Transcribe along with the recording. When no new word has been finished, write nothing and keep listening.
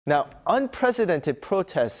Now, unprecedented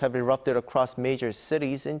protests have erupted across major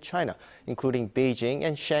cities in China, including Beijing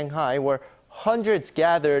and Shanghai, where hundreds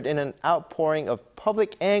gathered in an outpouring of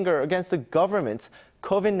public anger against the government's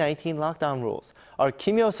COVID-19 lockdown rules. Our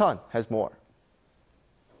Hyo-sun has more.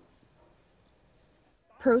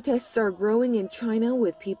 Protests are growing in China,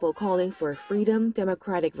 with people calling for freedom,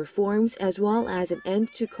 democratic reforms, as well as an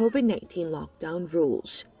end to COVID-19 lockdown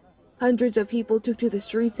rules. Hundreds of people took to the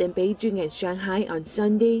streets in Beijing and Shanghai on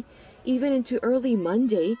Sunday, even into early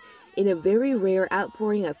Monday, in a very rare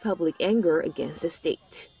outpouring of public anger against the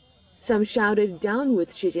state. Some shouted "Down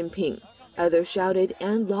with Xi Jinping," others shouted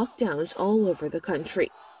 "End lockdowns" all over the country.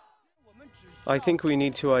 I think we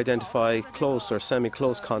need to identify close or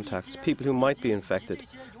semi-close contacts, people who might be infected.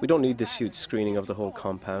 We don't need this huge screening of the whole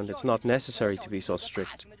compound. It's not necessary to be so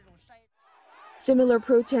strict. Similar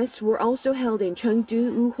protests were also held in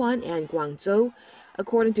Chengdu, Wuhan, and Guangzhou,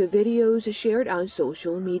 according to videos shared on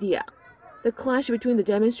social media. The clash between the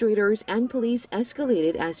demonstrators and police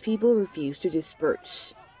escalated as people refused to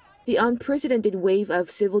disperse. The unprecedented wave of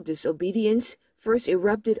civil disobedience first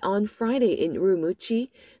erupted on Friday in Urumqi,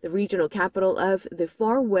 the regional capital of the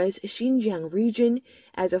far west Xinjiang region,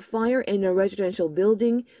 as a fire in a residential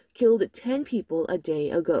building killed 10 people a day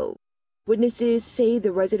ago. Witnesses say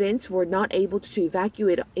the residents were not able to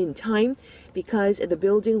evacuate in time because the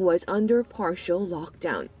building was under partial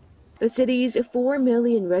lockdown. The city's 4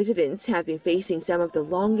 million residents have been facing some of the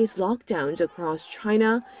longest lockdowns across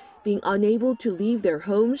China, being unable to leave their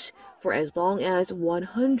homes for as long as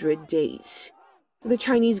 100 days. The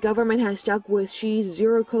Chinese government has stuck with Xi's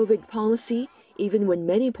zero-COVID policy, even when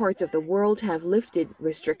many parts of the world have lifted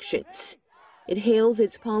restrictions. It hails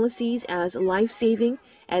its policies as life-saving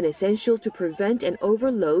and essential to prevent an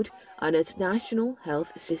overload on its national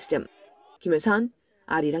health system. Hyo-sun,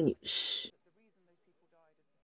 Arirang News.